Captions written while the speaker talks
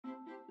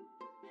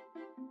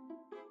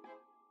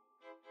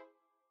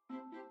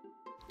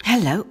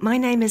Hello, my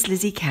name is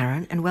Lizzie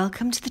Karen and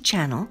welcome to the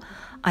channel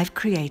I've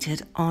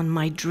created on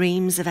my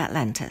dreams of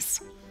Atlantis.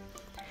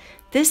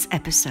 This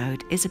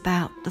episode is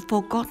about the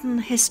forgotten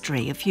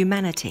history of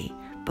humanity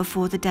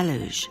before the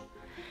deluge.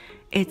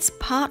 It's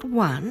part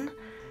one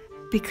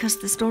because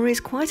the story is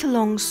quite a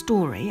long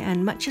story,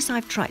 and much as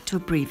I've tried to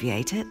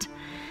abbreviate it,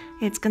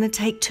 it's going to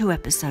take 2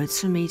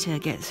 episodes for me to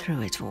get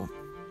through it all.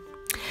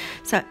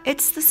 So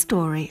it's the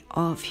story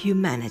of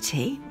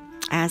humanity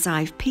as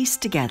I've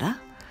pieced together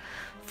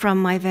from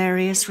my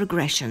various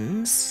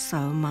regressions, so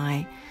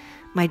my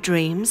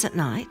dreams at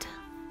night.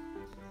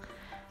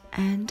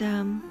 And,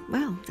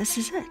 well, this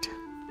is it.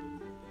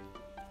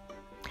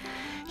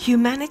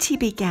 Humanity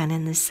began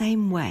in the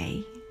same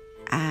way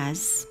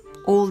as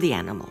all the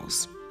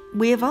animals.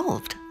 We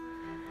evolved,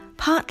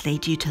 partly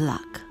due to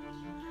luck,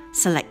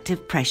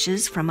 selective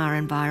pressures from our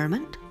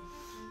environment,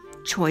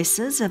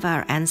 choices of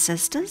our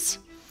ancestors,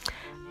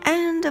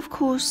 and, of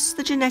course,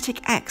 the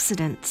genetic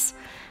accidents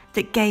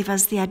that gave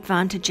us the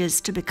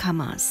advantages to become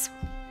us.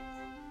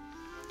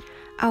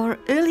 Our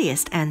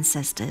earliest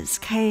ancestors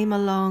came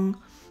along,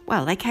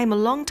 well, they came a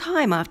long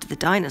time after the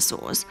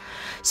dinosaurs,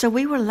 so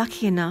we were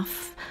lucky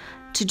enough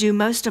to do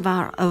most of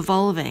our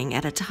evolving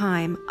at a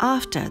time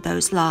after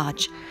those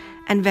large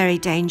and very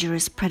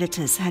dangerous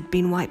predators had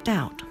been wiped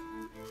out.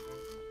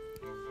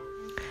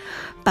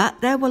 But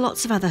there were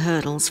lots of other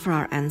hurdles for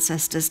our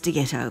ancestors to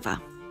get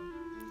over.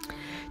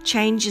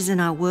 Changes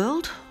in our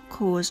world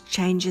caused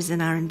changes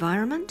in our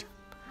environment.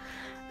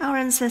 Our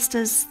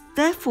ancestors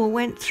therefore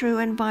went through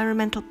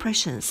environmental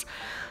pressures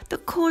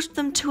that caused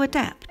them to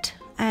adapt,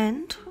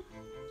 and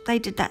they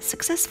did that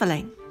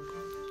successfully.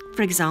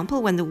 For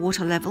example, when the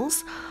water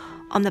levels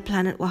on the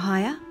planet were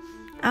higher,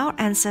 our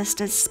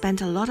ancestors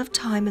spent a lot of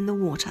time in the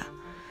water,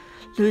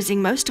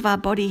 losing most of our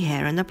body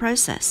hair in the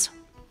process.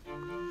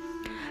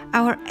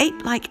 Our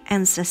ape-like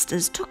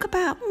ancestors took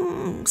about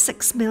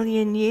 6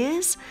 million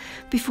years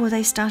before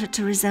they started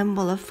to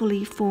resemble a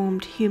fully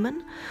formed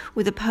human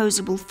with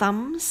opposable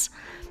thumbs,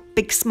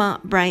 big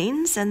smart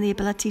brains, and the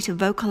ability to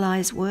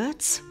vocalize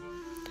words,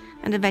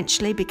 and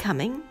eventually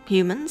becoming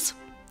humans.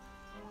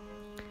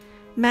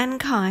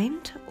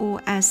 Mankind,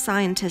 or as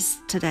scientists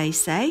today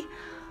say,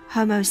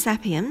 Homo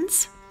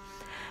sapiens,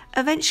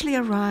 eventually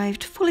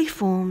arrived fully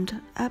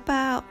formed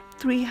about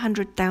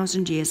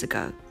 300,000 years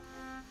ago.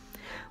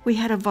 We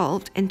had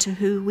evolved into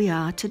who we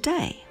are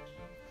today.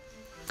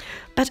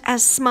 But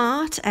as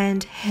smart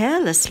and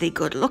hairlessly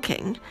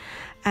good-looking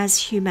as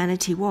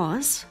humanity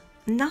was,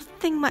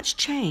 nothing much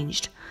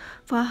changed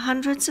for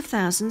hundreds of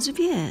thousands of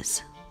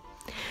years,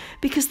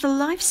 because the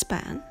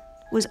lifespan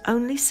was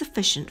only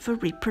sufficient for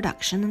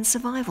reproduction and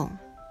survival.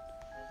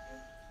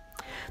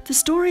 The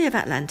story of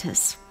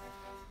Atlantis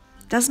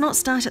does not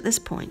start at this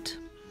point,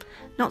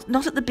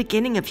 not at the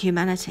beginning of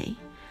humanity,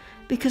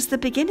 because the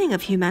beginning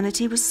of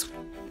humanity was,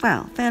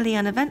 well, fairly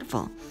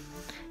uneventful.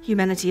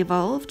 Humanity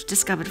evolved,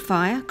 discovered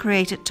fire,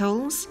 created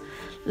tools,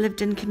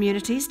 lived in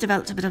communities,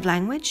 developed a bit of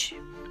language,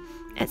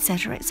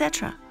 etc.,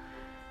 etc.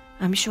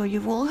 I'm sure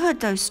you've all heard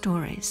those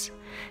stories.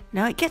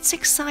 Now it gets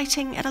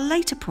exciting at a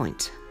later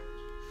point.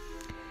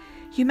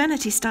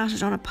 Humanity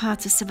started on a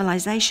path to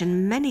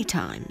civilization many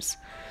times,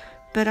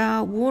 but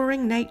our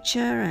warring nature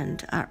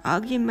and our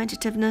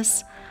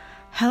argumentativeness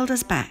held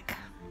us back,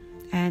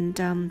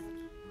 and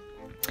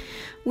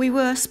we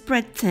were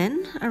spread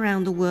thin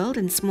around the world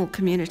in small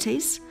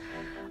communities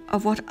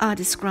of what are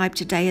described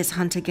today as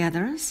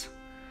hunter-gatherers.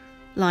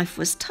 Life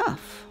was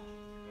tough.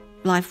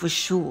 Life was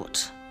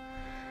short.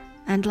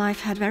 And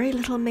life had very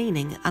little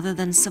meaning other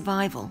than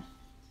survival.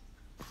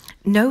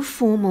 No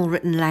formal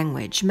written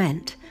language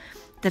meant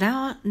that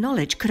our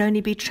knowledge could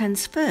only be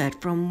transferred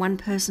from one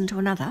person to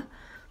another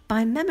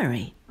by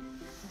memory.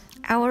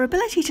 Our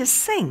ability to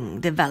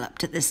sing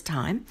developed at this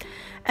time,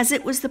 as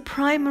it was the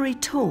primary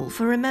tool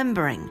for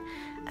remembering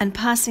and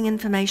passing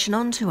information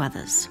on to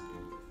others.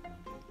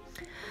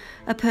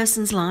 A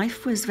person's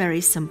life was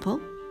very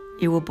simple.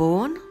 You were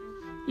born,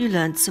 you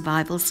learned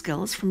survival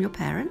skills from your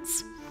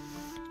parents,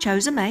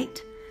 chose a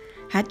mate,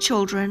 had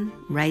children,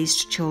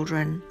 raised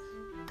children,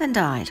 then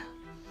died.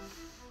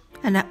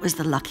 And that was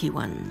the lucky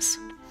ones.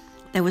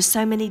 There were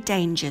so many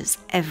dangers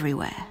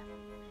everywhere.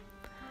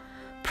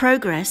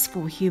 Progress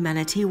for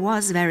humanity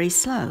was very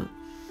slow.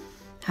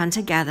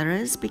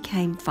 Hunter-gatherers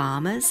became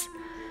farmers.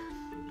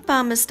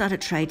 Farmers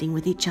started trading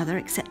with each other,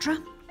 etc.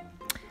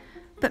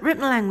 But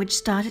written language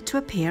started to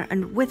appear,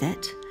 and with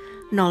it,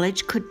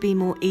 knowledge could be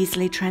more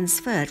easily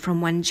transferred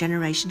from one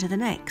generation to the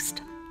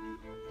next.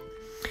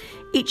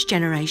 Each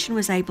generation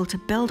was able to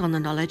build on the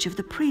knowledge of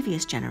the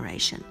previous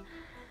generation,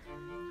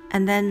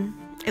 and then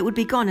it would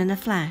be gone in a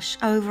flash,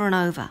 over and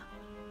over.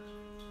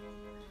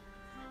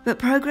 But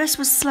progress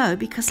was slow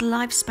because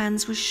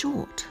lifespans were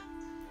short.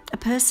 A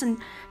person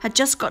had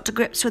just got to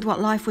grips with what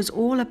life was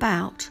all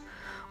about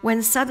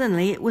when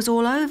suddenly it was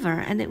all over,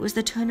 and it was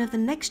the turn of the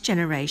next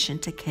generation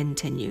to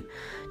continue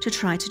to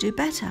try to do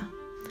better.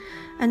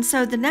 And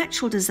so the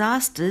natural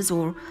disasters,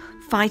 or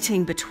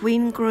fighting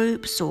between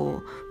groups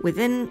or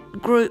within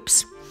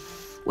groups,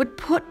 would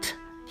put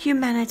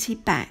humanity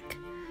back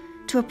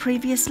to a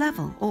previous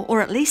level,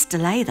 or at least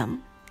delay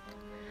them.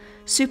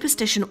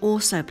 Superstition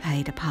also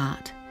played a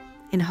part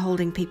in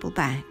holding people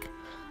back,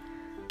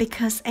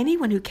 because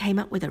anyone who came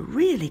up with a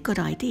really good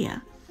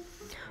idea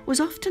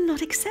was often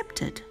not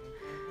accepted,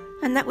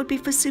 and that would be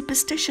for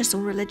superstitious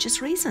or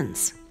religious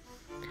reasons.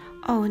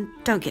 Oh, and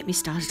don't get me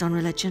started on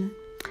religion.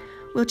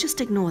 We'll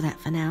just ignore that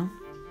for now.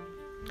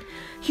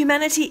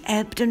 Humanity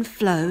ebbed and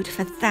flowed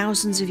for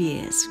thousands of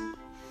years,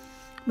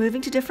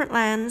 moving to different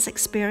lands,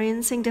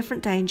 experiencing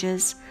different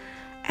dangers,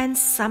 and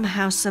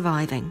somehow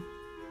surviving.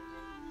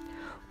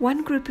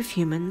 One group of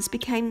humans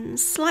became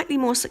slightly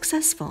more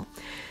successful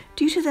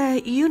due to their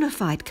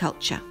unified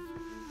culture.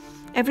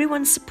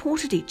 Everyone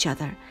supported each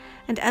other,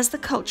 and as the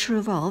culture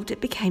evolved,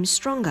 it became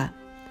stronger.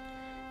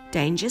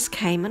 Dangers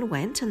came and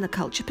went, and the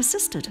culture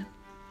persisted.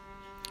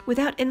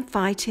 Without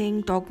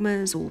infighting,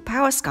 dogmas, or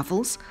power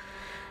scuffles,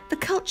 the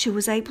culture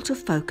was able to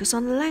focus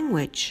on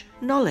language,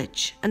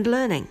 knowledge, and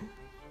learning.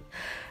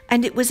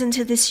 And it was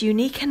into this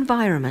unique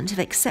environment of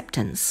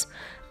acceptance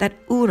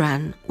that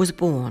Uran was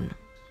born.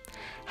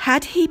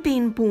 Had he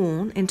been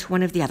born into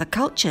one of the other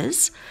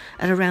cultures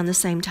at around the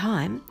same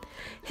time,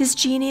 his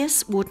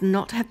genius would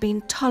not have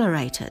been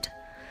tolerated.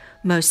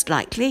 Most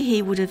likely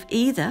he would have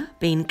either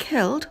been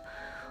killed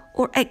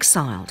or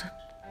exiled.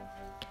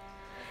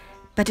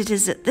 But it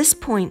is at this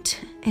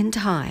point in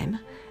time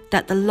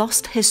that the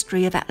lost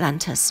history of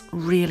Atlantis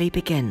really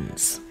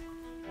begins.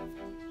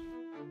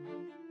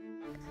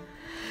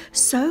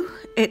 So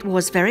it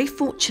was very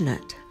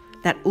fortunate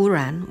that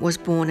Uran was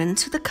born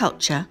into the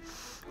culture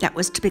that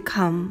was to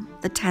become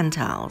the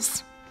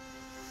Tantals,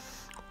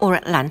 or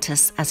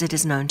Atlantis as it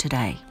is known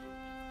today.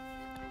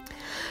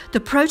 The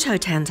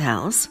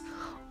proto-Tantals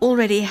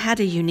already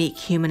had a unique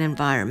human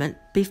environment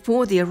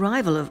before the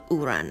arrival of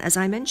Uran, as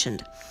I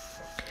mentioned,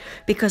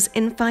 because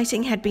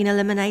infighting had been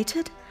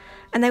eliminated,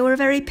 and they were a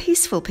very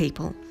peaceful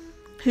people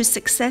whose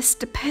success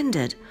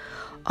depended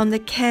on the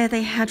care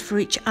they had for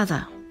each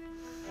other.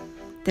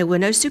 There were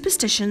no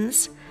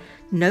superstitions,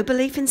 no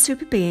belief in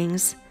super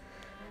beings.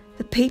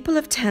 The people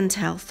of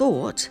Tantal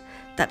thought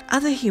that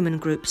other human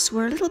groups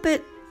were a little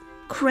bit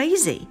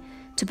crazy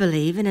to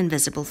believe in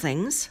invisible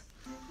things.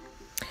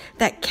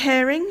 That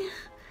caring,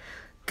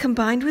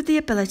 combined with the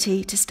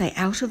ability to stay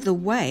out of the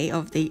way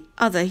of the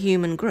other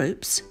human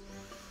groups,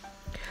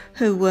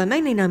 who were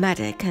mainly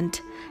nomadic and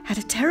had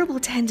a terrible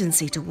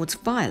tendency towards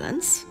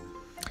violence,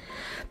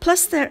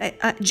 plus their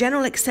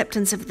general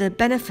acceptance of the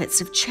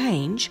benefits of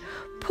change,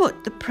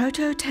 put the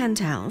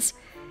proto-Tantals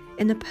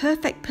in the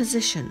perfect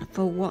position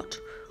for what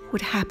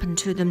would happen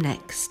to them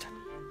next.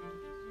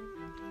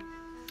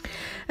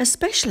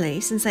 Especially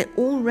since they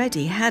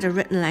already had a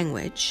written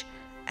language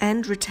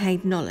and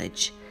retained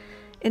knowledge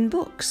in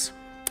books,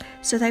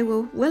 so they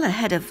were well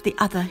ahead of the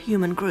other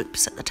human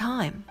groups at the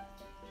time.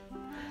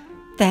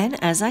 Then,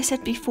 as I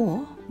said before,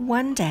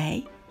 one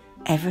day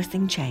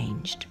everything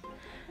changed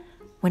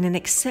when an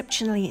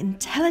exceptionally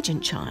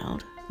intelligent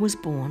child was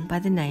born by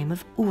the name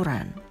of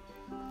Uran.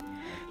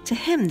 To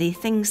him, the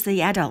things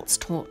the adults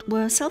taught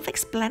were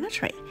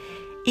self-explanatory,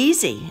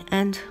 easy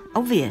and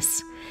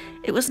obvious.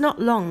 It was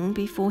not long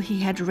before he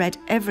had read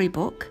every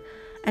book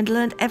and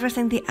learned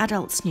everything the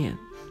adults knew,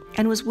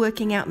 and was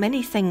working out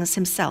many things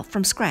himself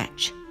from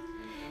scratch.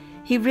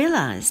 He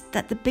realized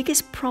that the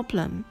biggest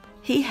problem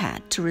he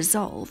had to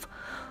resolve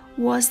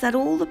was that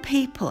all the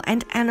people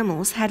and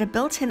animals had a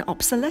built-in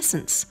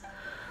obsolescence,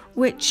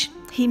 which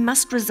he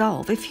must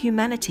resolve if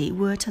humanity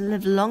were to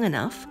live long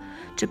enough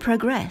to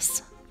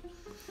progress.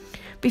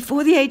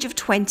 Before the age of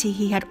 20,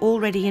 he had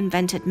already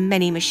invented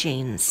many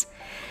machines.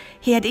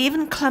 He had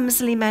even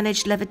clumsily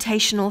managed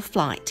levitation or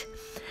flight,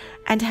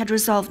 and had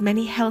resolved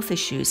many health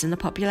issues in the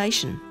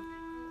population.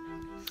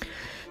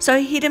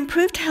 So he'd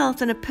improved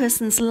health and a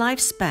person's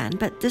lifespan,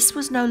 but this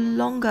was no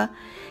longer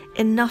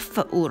enough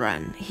for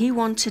Uran. He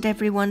wanted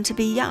everyone to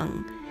be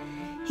young.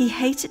 He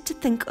hated to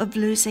think of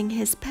losing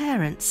his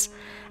parents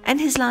and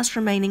his last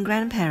remaining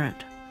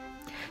grandparent.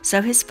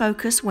 So his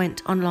focus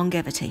went on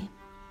longevity.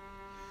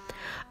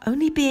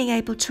 Only being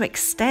able to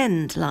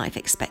extend life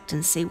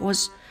expectancy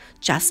was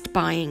just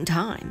buying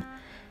time,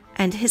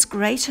 and his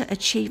greater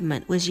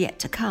achievement was yet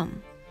to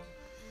come.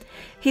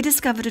 He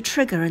discovered a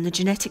trigger in the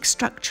genetic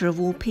structure of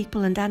all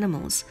people and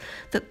animals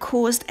that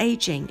caused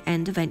aging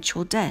and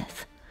eventual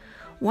death.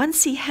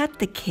 Once he had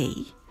the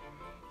key,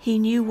 he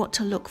knew what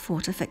to look for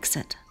to fix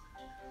it.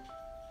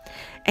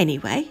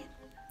 Anyway,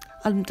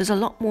 there's a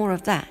lot more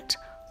of that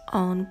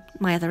on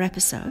my other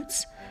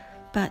episodes,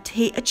 but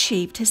he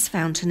achieved his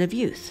fountain of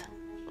youth.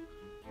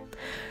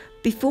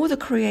 Before the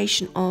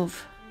creation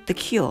of the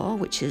cure,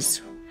 which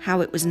is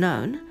how it was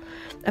known,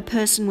 a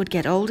person would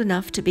get old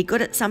enough to be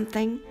good at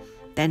something,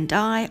 then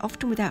die,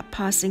 often without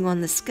passing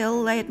on the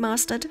skill they had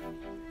mastered.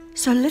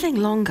 So living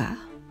longer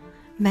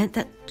meant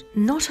that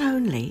not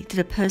only did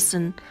a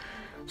person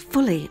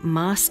fully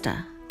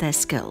master their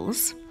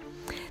skills,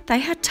 they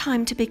had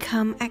time to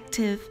become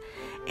active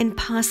in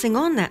passing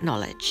on that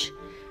knowledge,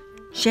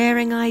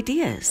 sharing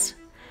ideas,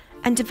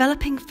 and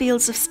developing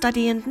fields of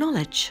study and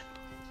knowledge.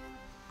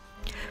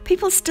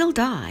 People still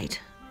died,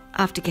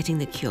 after getting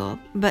the cure,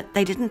 but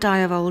they didn't die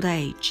of old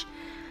age.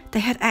 They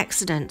had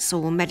accidents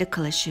or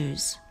medical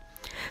issues.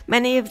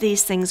 Many of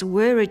these things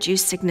were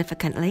reduced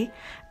significantly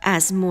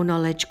as more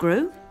knowledge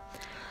grew.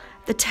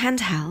 The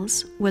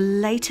Tantals were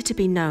later to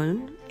be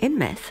known, in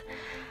myth,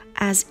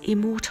 as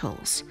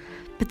immortals,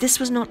 but this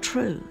was not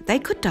true. They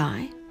could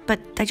die,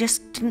 but they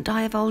just didn't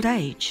die of old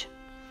age.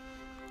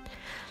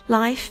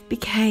 Life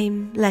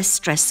became less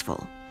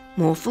stressful,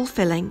 more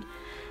fulfilling,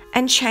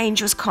 and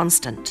change was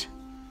constant.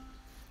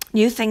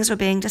 New things were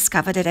being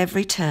discovered at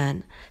every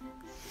turn.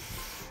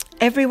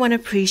 Everyone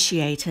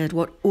appreciated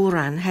what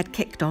Uran had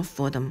kicked off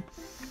for them.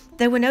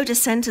 There were no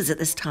dissenters at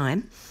this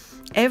time.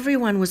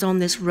 Everyone was on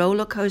this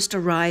roller coaster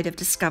ride of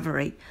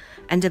discovery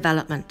and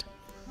development.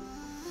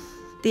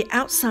 The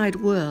outside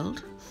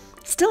world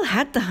still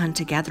had the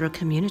hunter-gatherer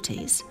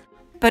communities,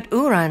 but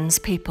Uran's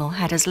people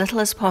had as little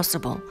as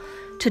possible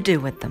to do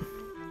with them.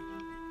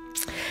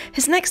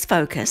 His next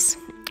focus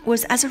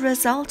was as a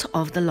result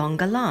of the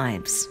longer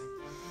lives.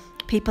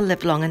 People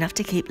lived long enough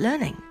to keep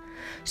learning,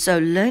 so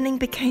learning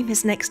became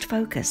his next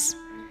focus.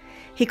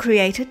 He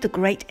created the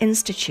Great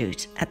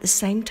Institute at the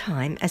same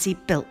time as he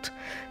built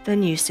the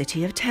new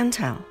city of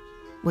Tantal,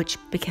 which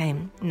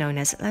became known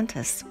as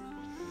Atlantis.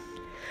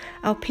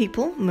 Our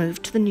people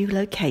moved to the new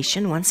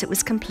location once it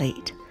was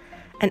complete,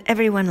 and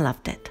everyone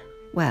loved it.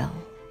 Well,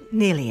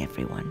 nearly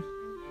everyone.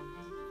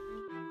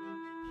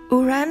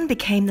 Uran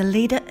became the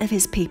leader of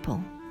his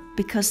people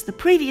because the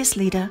previous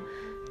leader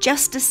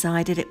just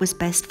decided it was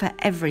best for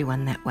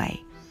everyone that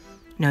way.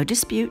 No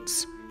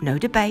disputes, no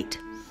debate.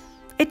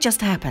 It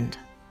just happened.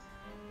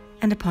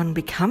 And upon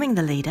becoming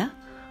the leader,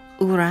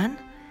 Uran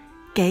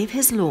gave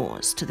his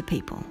laws to the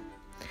people.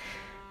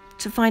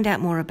 To find out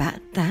more about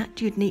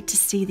that, you'd need to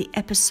see the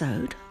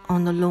episode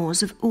on the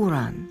laws of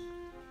Uran.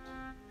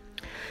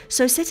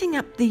 So setting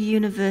up the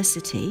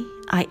university,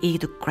 i.e.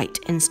 the Great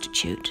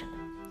Institute,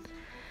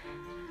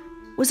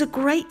 was a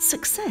great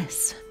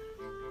success.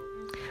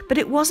 But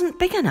it wasn't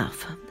big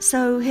enough,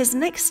 so his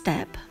next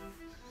step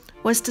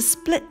was to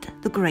split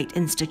the Great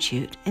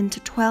Institute into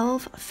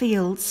 12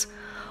 fields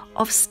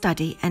of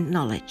study and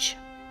knowledge.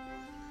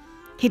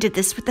 He did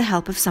this with the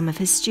help of some of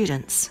his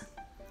students.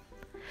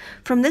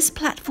 From this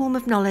platform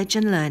of knowledge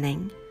and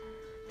learning,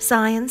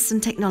 science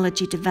and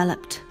technology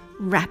developed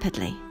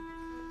rapidly.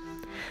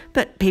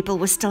 But people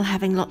were still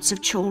having lots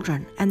of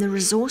children, and the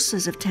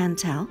resources of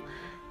Tantal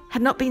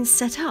had not been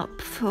set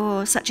up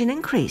for such an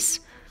increase.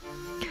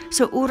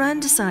 So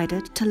Uran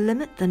decided to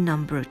limit the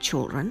number of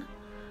children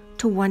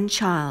to 1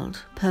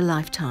 child per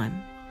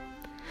lifetime.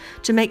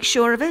 To make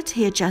sure of it,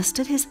 he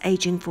adjusted his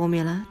aging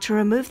formula to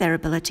remove their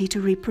ability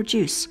to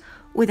reproduce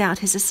without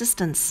his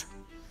assistance.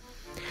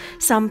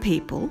 Some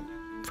people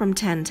from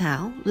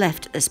Tantal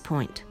left at this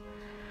point,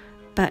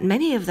 but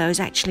many of those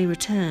actually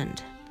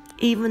returned.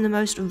 Even the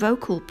most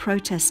vocal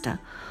protester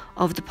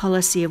of the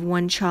policy of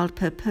 1 child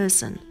per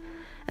person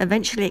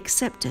eventually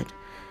accepted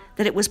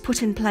that it was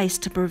put in place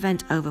to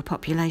prevent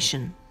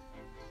overpopulation.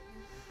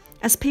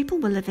 As people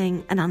were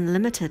living an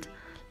unlimited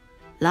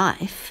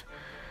life,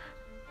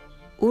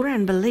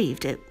 Uran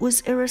believed it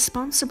was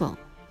irresponsible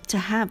to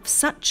have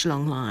such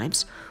long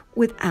lives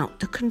without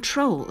the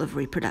control of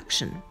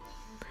reproduction.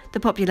 The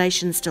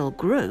population still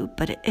grew,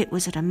 but it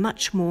was at a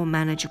much more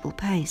manageable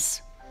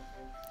pace.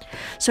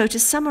 So to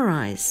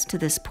summarize to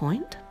this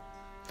point,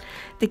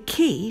 the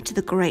key to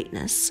the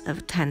greatness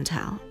of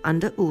Tantal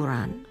under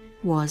Uran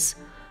was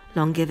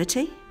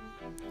longevity,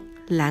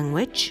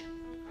 language,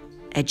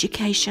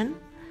 education,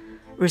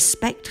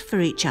 respect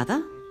for each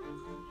other,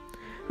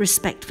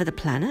 respect for the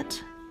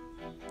planet,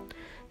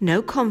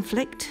 no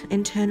conflict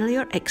internally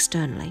or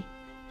externally.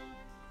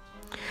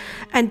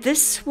 And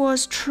this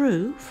was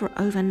true for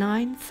over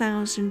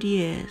 9,000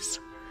 years,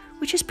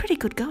 which is pretty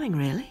good going,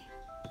 really.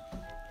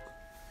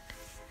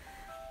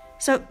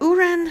 So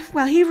Uran,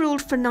 well, he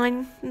ruled for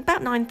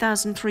about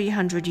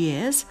 9,300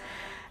 years,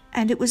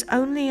 and it was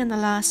only in the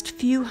last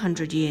few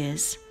hundred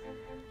years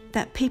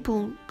that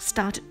people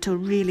started to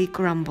really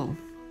grumble.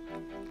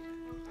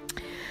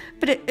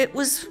 But it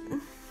was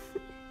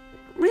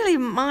really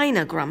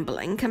minor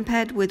grumbling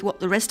compared with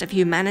what the rest of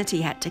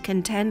humanity had to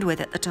contend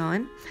with at the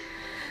time.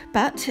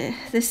 But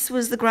this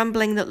was the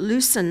grumbling that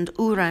loosened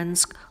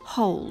Uran's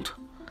hold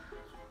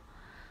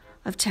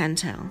of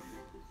Tantal.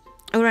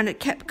 Uran had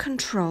kept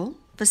control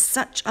for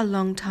such a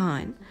long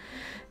time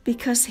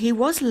because he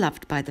was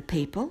loved by the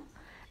people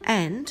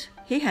and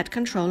he had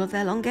control of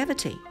their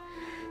longevity.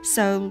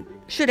 So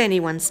should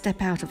anyone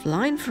step out of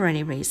line for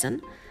any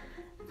reason,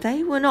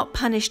 they were not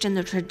punished in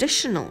the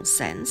traditional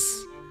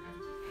sense.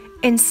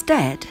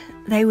 Instead,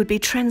 they would be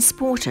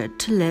transported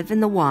to live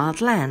in the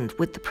wild land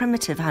with the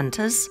primitive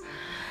hunters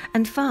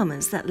and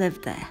farmers that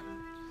lived there.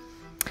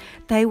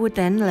 They would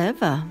then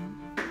live a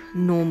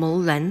normal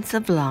length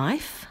of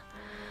life.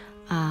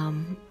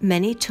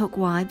 Many took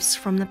wives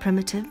from the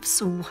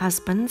primitives or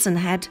husbands and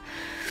had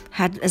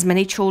as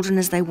many children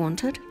as they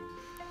wanted.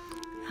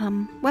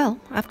 Well,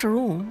 after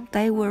all,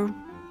 they were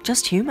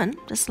just human,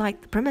 just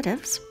like the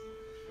primitives.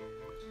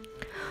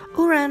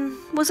 Uran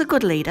was a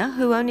good leader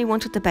who only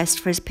wanted the best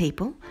for his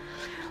people,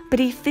 But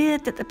he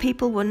feared that the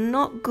people were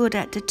not good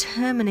at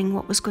determining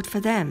what was good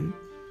for them,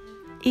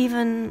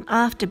 even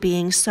after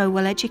being so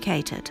well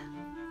educated.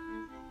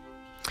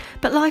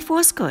 But life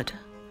was good.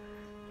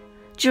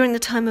 During the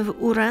time of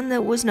Uran,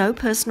 there was no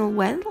personal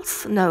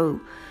wealth, no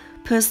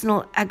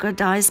personal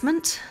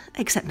aggrandizement,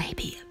 except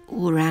maybe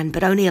Uran,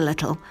 but only a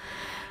little,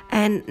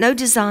 and no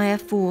desire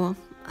for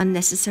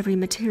unnecessary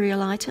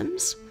material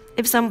items.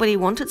 If somebody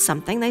wanted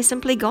something, they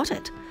simply got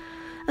it.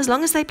 As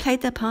long as they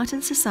played their part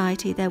in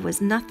society, there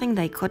was nothing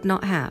they could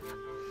not have.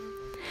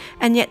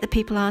 And yet the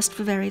people asked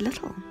for very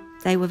little.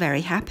 They were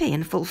very happy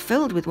and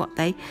fulfilled with what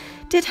they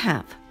did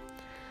have.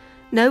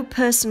 No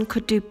person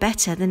could do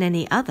better than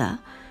any other,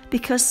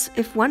 because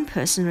if one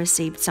person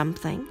received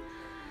something,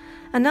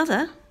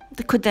 another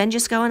could then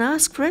just go and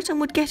ask for it and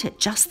would get it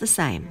just the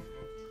same.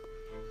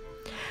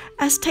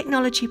 As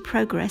technology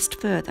progressed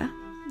further,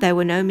 there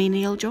were no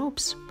menial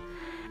jobs.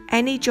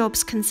 Any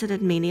jobs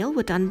considered menial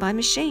were done by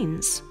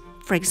machines,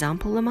 for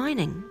example, the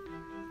mining.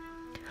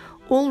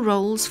 All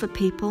roles for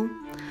people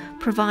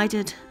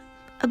provided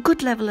a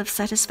good level of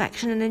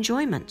satisfaction and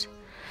enjoyment.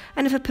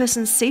 And if a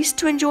person ceased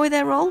to enjoy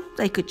their role,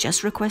 they could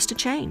just request a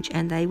change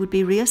and they would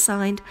be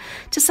reassigned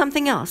to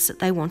something else that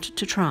they wanted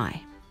to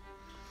try.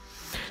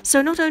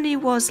 So not only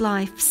was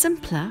life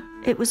simpler,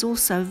 it was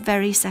also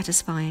very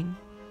satisfying.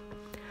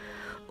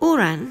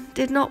 Uran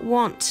did not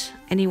want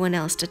anyone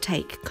else to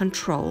take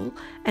control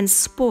and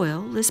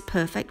spoil this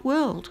perfect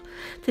world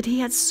that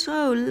he had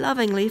so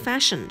lovingly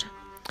fashioned.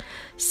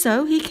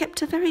 So he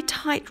kept a very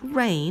tight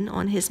rein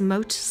on his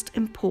most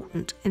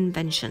important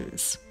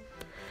inventions.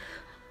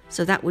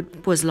 So that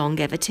was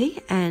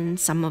longevity and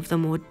some of the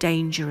more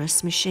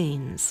dangerous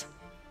machines.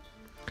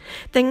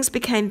 Things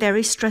became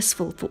very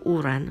stressful for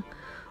Uran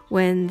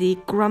when the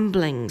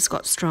grumblings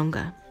got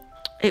stronger.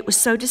 It was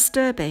so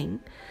disturbing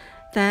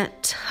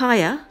that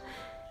Haya,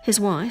 his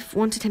wife,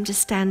 wanted him to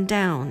stand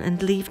down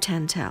and leave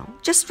Tantal,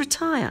 just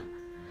retire.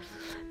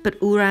 But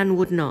Uran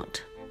would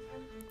not.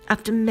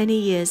 After many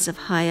years of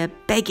Haya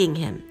begging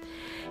him,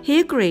 he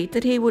agreed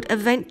that he would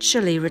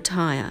eventually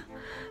retire,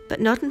 but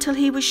not until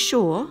he was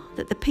sure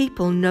that the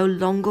people no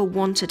longer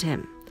wanted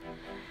him,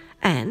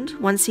 and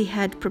once he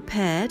had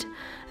prepared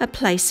a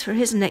place for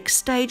his next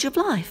stage of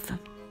life.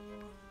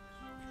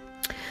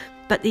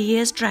 But the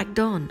years dragged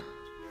on.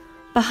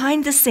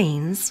 Behind the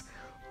scenes,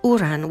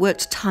 Uran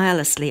worked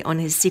tirelessly on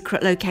his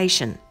secret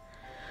location,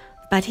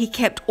 but he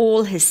kept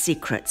all his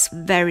secrets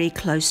very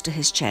close to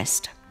his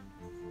chest.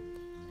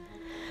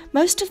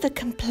 Most of the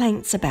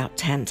complaints about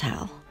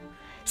Tantal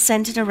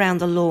centered around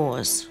the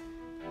laws.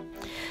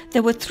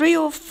 There were 3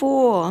 or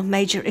 4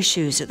 major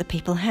issues that the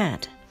people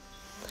had.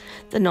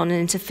 The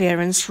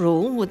non-interference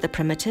rule with the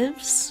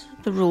primitives,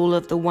 the rule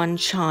of the one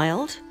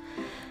child,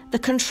 the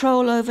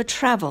control over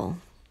travel,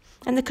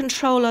 and the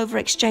control over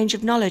exchange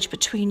of knowledge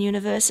between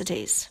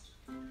universities.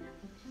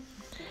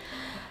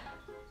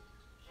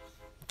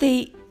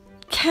 The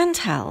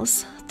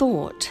Tantals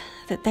thought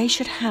that they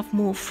should have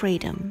more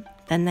freedom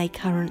than they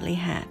currently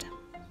had.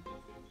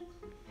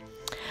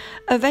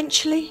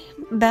 Eventually,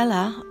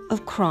 Bela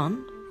of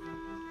Kron,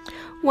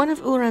 one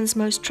of Uran's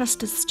most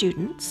trusted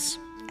students,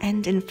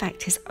 and in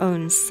fact his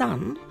own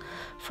son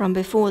from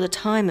before the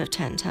time of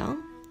Tantal,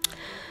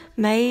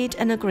 made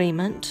an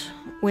agreement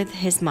with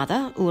his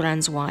mother,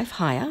 Uran's wife,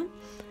 Haya,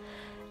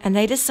 and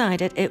they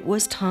decided it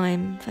was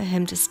time for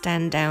him to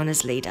stand down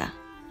as leader.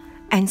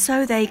 And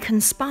so they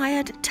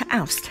conspired to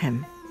oust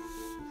him.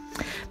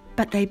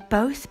 But they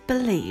both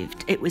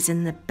believed it was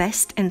in the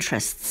best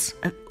interests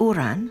of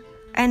Uran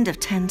and of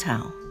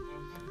Tantal.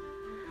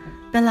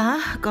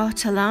 Bela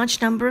got a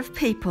large number of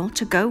people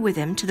to go with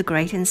him to the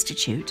Great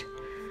Institute,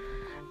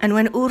 and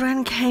when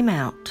Uran came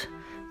out,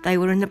 they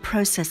were in the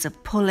process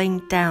of pulling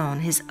down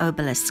his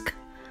obelisk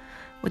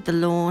with the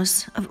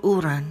laws of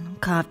Uran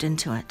carved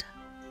into it.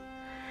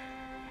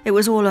 It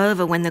was all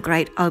over when the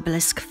great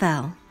obelisk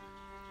fell.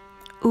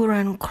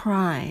 Uran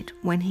cried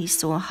when he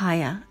saw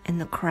Haya in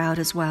the crowd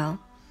as well.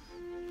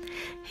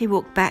 He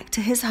walked back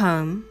to his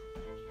home,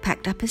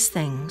 packed up his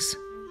things,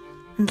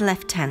 and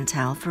left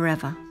Tantal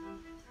forever.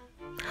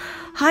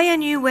 Haya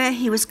knew where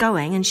he was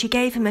going, and she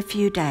gave him a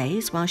few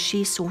days while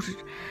she sorted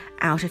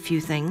out a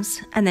few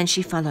things, and then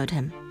she followed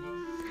him.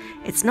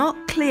 It's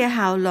not clear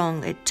how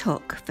long it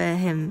took for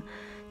him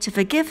to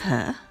forgive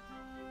her,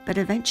 but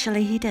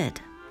eventually he did.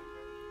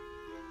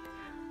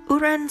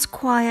 Uran's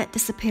quiet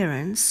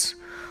disappearance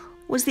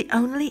was the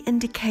only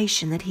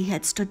indication that he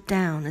had stood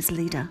down as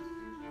leader.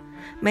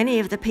 Many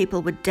of the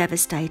people were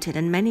devastated,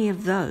 and many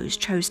of those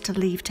chose to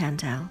leave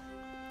Tantal.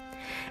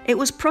 It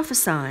was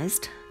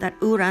prophesied that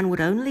Uran would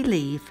only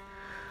leave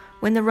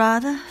when the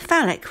rather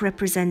phallic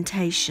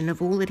representation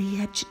of all that he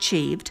had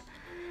achieved,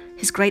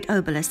 his great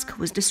obelisk,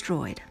 was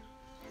destroyed.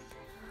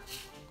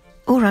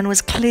 Uran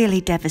was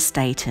clearly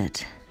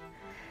devastated.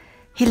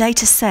 He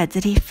later said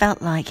that he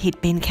felt like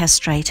he'd been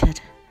castrated.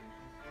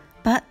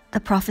 But the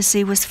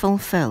prophecy was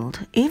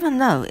fulfilled, even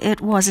though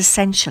it was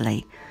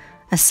essentially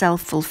a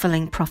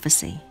self-fulfilling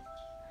prophecy.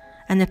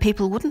 And the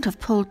people wouldn't have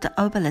pulled the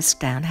obelisk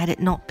down had it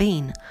not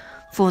been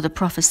for the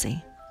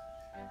prophecy.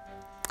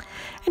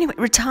 Anyway,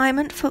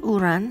 retirement for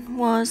Uran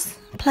was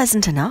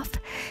pleasant enough.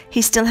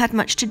 He still had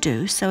much to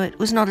do, so it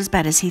was not as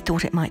bad as he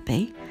thought it might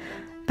be.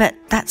 But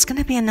that's going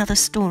to be another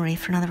story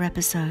for another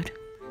episode.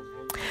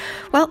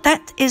 Well,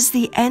 that is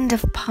the end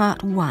of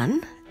part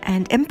 1.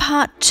 And in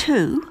part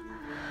 2,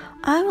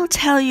 I will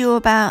tell you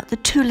about the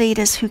 2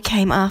 leaders who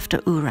came after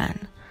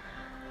Uran.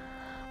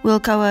 We'll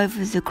go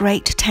over the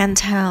Great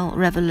Tantal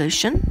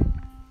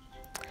Revolution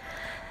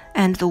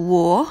and the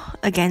war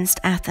against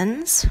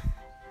Athens,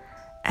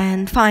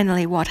 and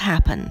finally what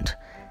happened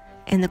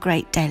in the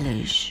Great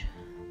Deluge.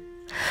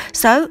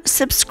 So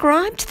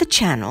subscribe to the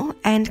channel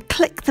and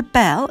click the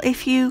bell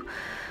if you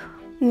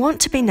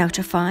want to be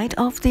notified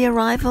of the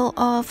arrival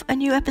of a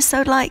new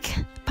episode like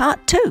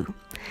part 2.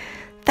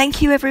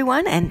 Thank you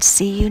everyone, and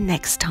see you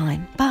next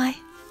time. Bye.